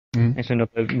It's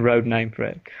another road name for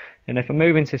it. And if I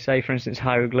move into, say, for instance,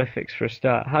 hieroglyphics for a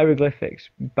start, hieroglyphics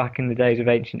back in the days of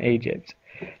ancient Egypt,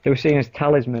 they were seen as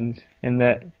talismans in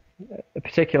that a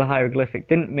particular hieroglyphic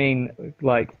didn't mean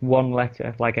like one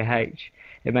letter, like a H.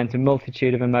 It meant a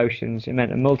multitude of emotions. It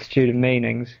meant a multitude of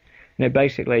meanings. And it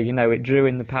basically, it drew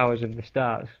in the powers of the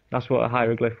stars. That's what a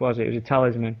hieroglyph was. It was a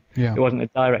talisman. Yeah. It wasn't a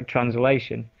direct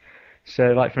translation.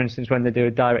 So, like, for instance, when they do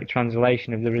a direct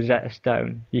translation of the Rosetta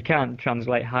Stone, you can't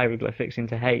translate hieroglyphics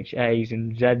into H, A's,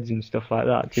 and Z's and stuff like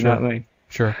that. Do you know what I mean?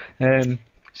 Sure.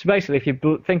 So basically, if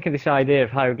you think of this idea of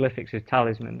hieroglyphics as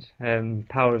talismans,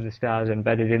 power of the stars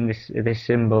embedded in this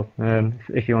symbol,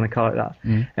 if you want to call it that,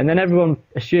 and then everyone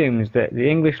assumes that the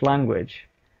English language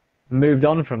moved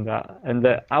on from that, and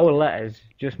that our letters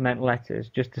just meant letters,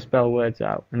 just to spell words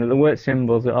out, and that there weren't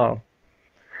symbols at all.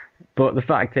 But the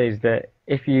fact is that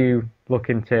if you look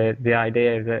into the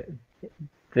idea that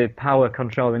the power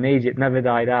control in Egypt never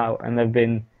died out, and they've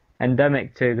been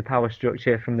endemic to the power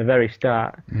structure from the very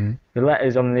start, the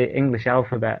letters on the English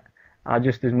alphabet are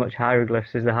just as much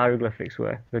hieroglyphs as the hieroglyphics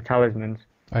were, the talismans.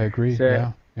 I agree,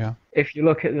 So yeah. if you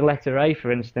look at the letter A,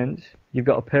 for instance, you've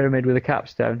got a pyramid with a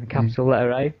capstone, a capital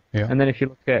letter A. Yeah. And then if you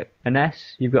look at an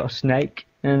S, you've got a snake.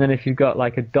 And then if you've got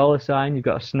like a dollar sign, you've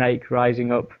got a snake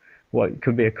rising up what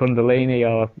could be a kundalini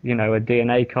or, a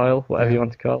DNA coil, whatever you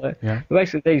want to call it. Yeah. But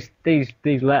basically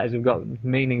these letters have got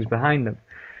meanings behind them.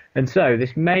 And so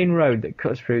this main road that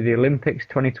cuts through the Olympics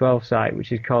 2012 site,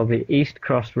 which is called the East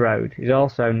Cross Road, is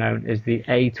also known as the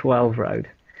A12 Road.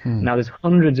 Now there's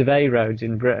hundreds of A roads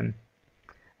in Britain.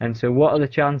 And so what are the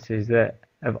chances that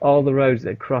of all the roads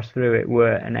that cross through it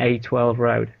were an A12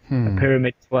 road, a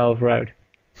Pyramid 12 road?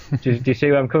 Do you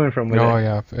see where I'm coming from with it? Oh,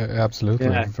 yeah, absolutely.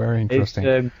 Yeah. Very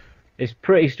interesting. It's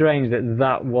pretty strange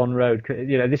that one road,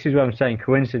 this is what I'm saying,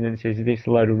 coincidences, this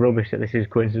load of rubbish that this is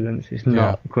coincidence. It's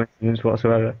not a coincidence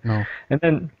whatsoever. No. And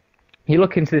then you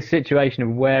look into the situation of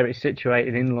where it's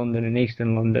situated in London and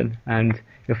Eastern London, and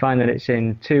you'll find that it's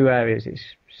in two areas. It's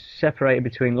separated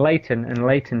between Leighton and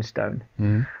Leytonstone.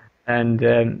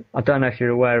 And I don't know if you're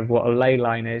aware of what a ley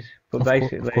line is, but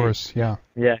basically... Of course, yeah.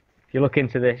 Yeah, if you look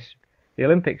into this, the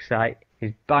Olympic site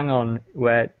is bang on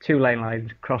where two lane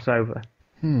lines cross over.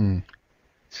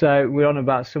 So we're on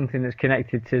about something that's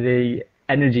connected to the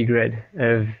energy grid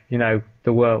of,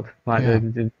 the world, like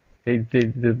the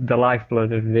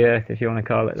lifeblood of the earth, if you want to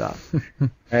call it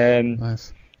that.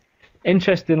 Nice.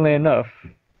 Interestingly enough,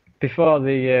 before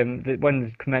when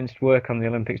they commenced work on the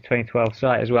Olympics 2012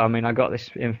 site as well, I mean, I got this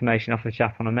information off a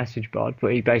chap on a message board,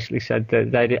 but he basically said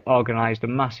that they'd organised a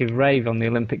massive rave on the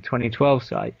Olympic 2012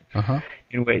 site,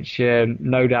 in which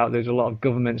no doubt there's a lot of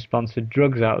government-sponsored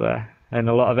drugs out there and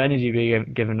a lot of energy being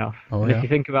given off. If you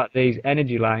think about these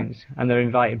energy lines, and they're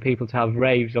inviting people to have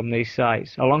raves on these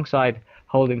sites, alongside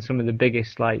holding some of the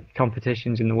biggest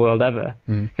competitions in the world ever,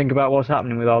 think about what's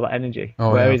happening with all that energy.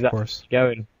 Where is that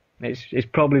going? It's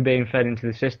probably being fed into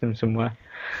the system somewhere.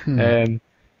 And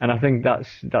I think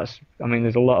that's I mean,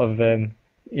 there's a lot of,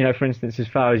 for instance, as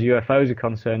far as UFOs are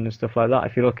concerned and stuff like that,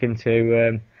 if you look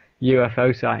into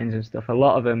UFO sightings and stuff, a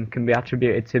lot of them can be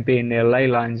attributed to being near ley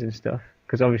lines and stuff,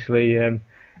 because obviously a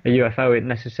UFO isn't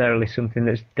necessarily something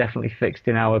that's definitely fixed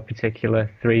in our particular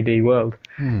 3D world,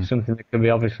 something that could be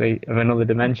obviously of another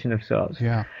dimension of sorts.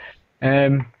 Yeah.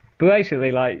 But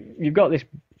basically, you've got this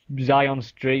Zion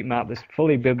street map that's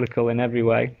fully biblical in every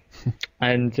way,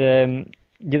 and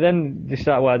you then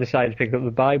decide. Well, I decided to pick up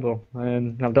the Bible. I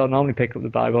don't normally pick up the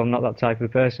Bible. I'm not that type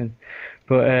of person,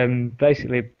 but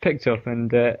basically picked up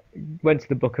and went to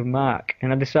the Book of Mark,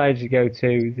 and I decided to go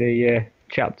to the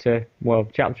chapter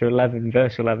 11,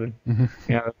 verse 11.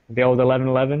 The old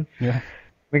 11:11. Yeah.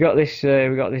 We got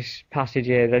this passage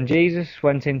here. Then Jesus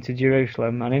went into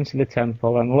Jerusalem and into the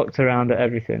temple and looked around at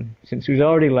everything. Since it was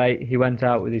already late, he went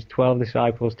out with his 12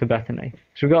 disciples to Bethany.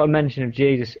 So we've got a mention of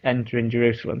Jesus entering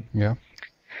Jerusalem. Yeah.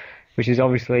 Which is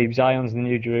obviously Zion's the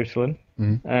New Jerusalem.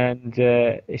 And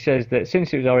it says that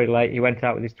since it was already late, he went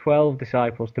out with his 12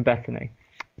 disciples to Bethany.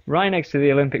 Right next to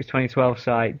the Olympics 2012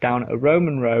 site, down a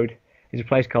Roman road, is a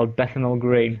place called Bethnal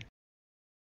Green.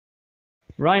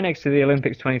 Right next to the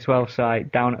Olympics 2012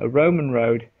 site, down a Roman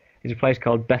road, is a place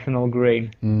called Bethnal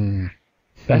Green.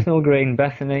 Bethnal Green,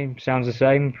 Bethany, sounds the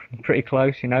same, pretty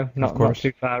close, not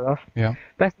too far off. Yeah.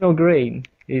 Bethnal Green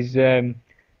is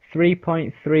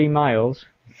 3.3 miles,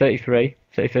 33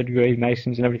 degree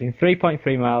Masons and everything,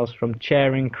 3.3 miles from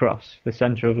Charing Cross, the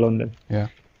centre of London. Yeah.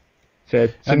 So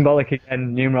symbolic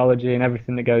again, numerology and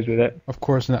everything that goes with it. Of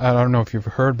course, and I don't know if you've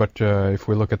heard, but if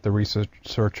we look at the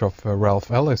research of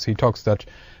Ralph Ellis, he talks that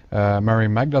Mary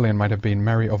Magdalene might have been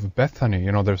Mary of Bethany.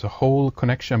 You know, there's a whole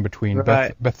connection between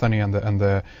Right. Bethany and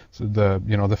the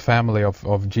you know, the family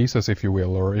of Jesus, if you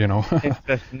will, or you know.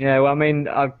 Interesting. Yeah. Well, I mean,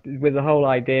 with the whole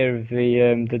idea of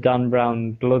the Dan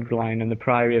Brown bloodline and the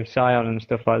Priory of Sion and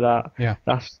stuff like that. Yeah.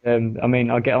 That's. I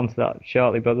mean, I'll get onto that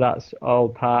shortly, but that's all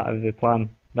part of the plan.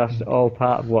 That's all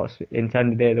part of what's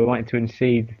intended here. They wanted to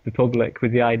unseat the public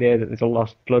with the idea that there's a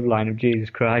lost bloodline of Jesus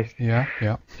Christ. Yeah.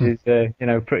 Which is, you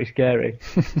know, pretty scary.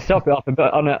 To top it off,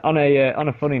 but on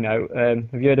a funny note,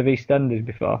 have you heard of EastEnders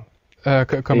before?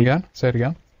 Come again? Say it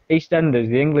again. EastEnders,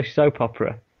 the English soap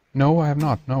opera. No, I have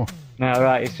not. No. No,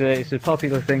 right. It's a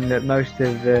popular thing that most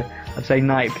of I'd say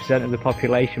 90% of the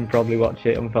population probably watch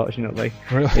it. Unfortunately,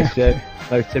 Really? it's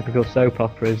those typical soap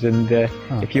operas, and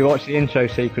if you watch the intro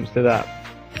sequence to that,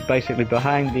 basically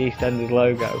behind the EastEnders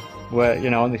logo, where you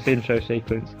know on this intro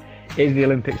sequence, is the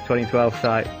Olympics 2012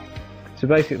 site. So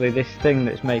basically, this thing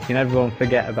that's making everyone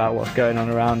forget about what's going on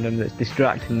around them, that's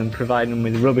distracting them, providing them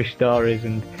with rubbish stories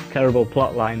and terrible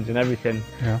plot lines and everything,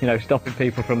 you know, stopping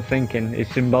people from thinking, is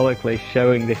symbolically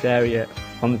showing this area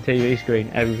on the TV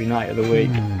screen every night of the week.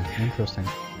 Interesting.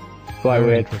 Quite Very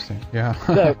weird. Interesting. Yeah.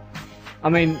 So, I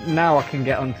mean, now I can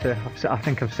get onto. I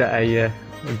think I've set a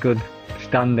good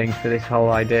standing for this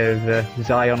whole idea of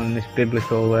Zion and this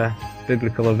biblical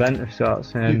event of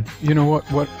sorts. You know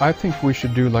what I think we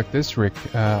should do like this, Rick.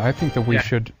 I think that we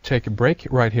should take a break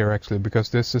right here, actually, because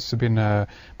this has been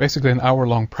basically an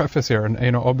hour-long preface here, and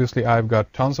you know, obviously I've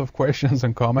got tons of questions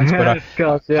and comments, but of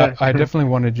course, yeah. I definitely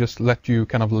want to just let you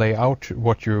kind of lay out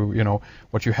what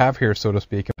you have here, so to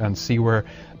speak, and see where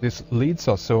this leads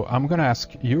us. So I'm going to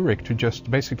ask you, Rick, to just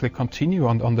basically continue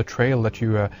on the trail that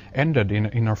you ended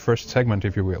in our first segment,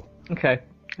 if you will. Okay.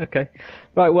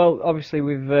 Right, well, obviously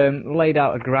we've laid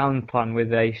out a ground plan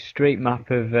with a street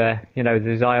map of, you know,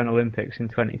 the Zion Olympics in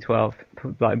 2012,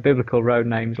 like biblical road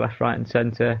names left, right and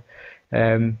centre,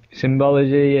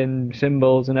 symbology and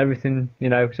symbols and everything, you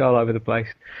know, it's all over the place.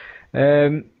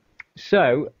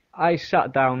 So I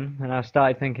sat down and I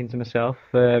started thinking to myself,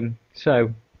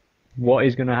 so what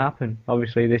is going to happen?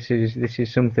 Obviously this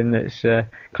is something that's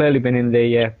clearly been in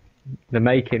the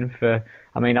making for,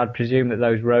 I mean, I'd presume that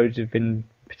those roads have been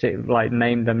like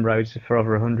named them roads for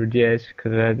over 100 years,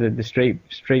 because the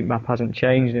street map hasn't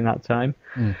changed in that time.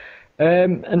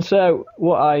 And so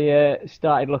what I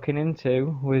started looking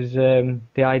into was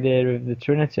the idea of the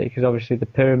Trinity, because obviously the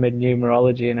pyramid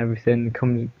numerology and everything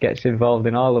gets involved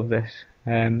in all of this.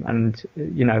 And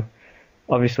you know,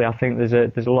 obviously I think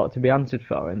there's a lot to be answered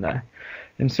for in there.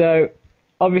 And so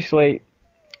obviously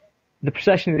the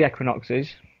precession of the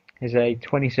equinoxes is a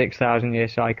 26,000 year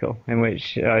cycle, in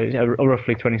which a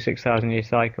roughly 26,000 year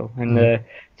cycle, and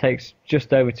takes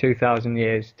just over 2,000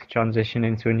 years to transition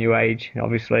into a new age.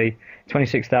 Obviously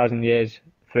 26,000 years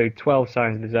through 12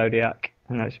 signs of the zodiac,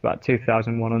 and that's about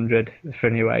 2,100 for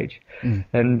a new age.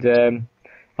 And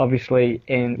obviously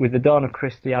with the dawn of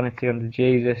Christianity under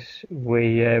Jesus,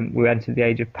 we entered the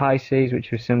age of Pisces,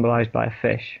 which was symbolized by a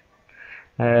fish.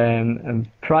 And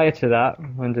prior to that,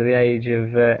 under the age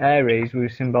of Aries, we were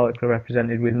symbolically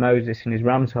represented with Moses and his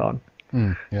ram's horn.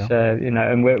 So, you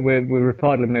know, and we're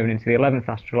reportedly moving into the 11th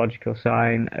astrological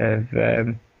sign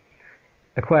of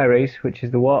Aquarius, which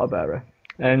is the water bearer.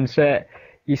 And so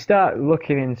you start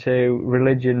looking into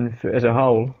religion as a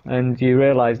whole, and you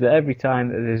realise that every time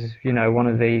that there's, you know, one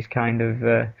of these kind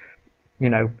of, you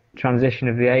know, transition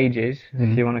of the ages,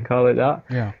 if you want to call it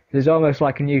that, there's almost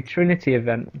like a new Trinity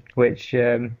event, which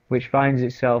finds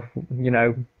itself, you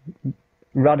know,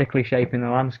 radically shaping the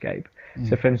landscape.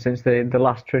 So, for instance, the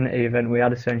last Trinity event we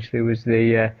had essentially was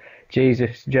the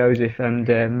Jesus, Joseph, and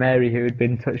Mary, who had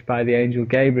been touched by the angel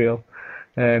Gabriel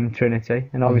Trinity.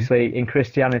 And obviously, in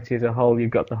Christianity as a whole,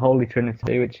 you've got the Holy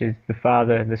Trinity, which is the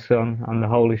Father, the Son, and the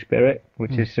Holy Spirit,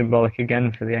 which is symbolic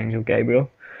again for the angel Gabriel.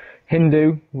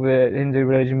 Hindu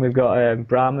religion, we've got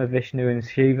Brahma, Vishnu, and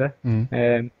Shiva.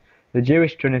 The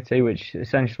Jewish Trinity, which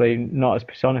essentially not as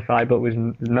personified, but was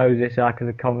Moses, Ark of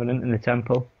the Covenant, and the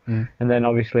Temple. And then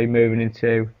obviously moving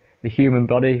into the human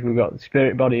body, we've got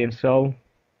spirit, body, and soul.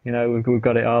 You know, we've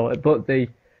got it all. But the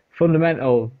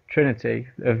fundamental Trinity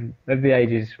of the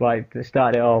ages, like that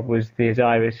started it all, was the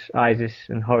Osiris, Isis,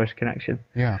 and Horus connection.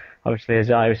 Obviously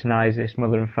Osiris and Isis,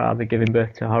 mother and father, giving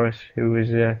birth to Horus, who was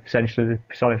essentially the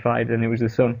personified, and it was the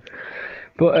sun.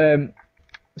 But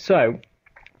so,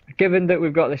 given that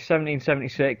we've got this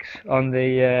 1776 on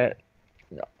the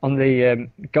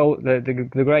gold,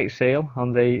 the Great Seal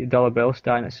on the dollar bill,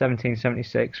 starting at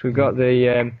 1776, we've got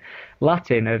the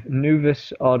Latin of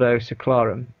Novus Ordo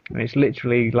Seclorum. I mean, it's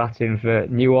literally Latin for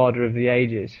New Order of the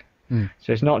Ages.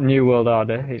 So it's not New World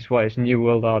Order, it's New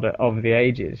World Order of the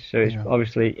ages. So it's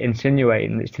obviously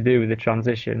insinuating it's to do with the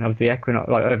transition of the equinox,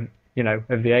 like,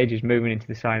 of the ages moving into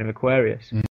the sign of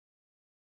Aquarius.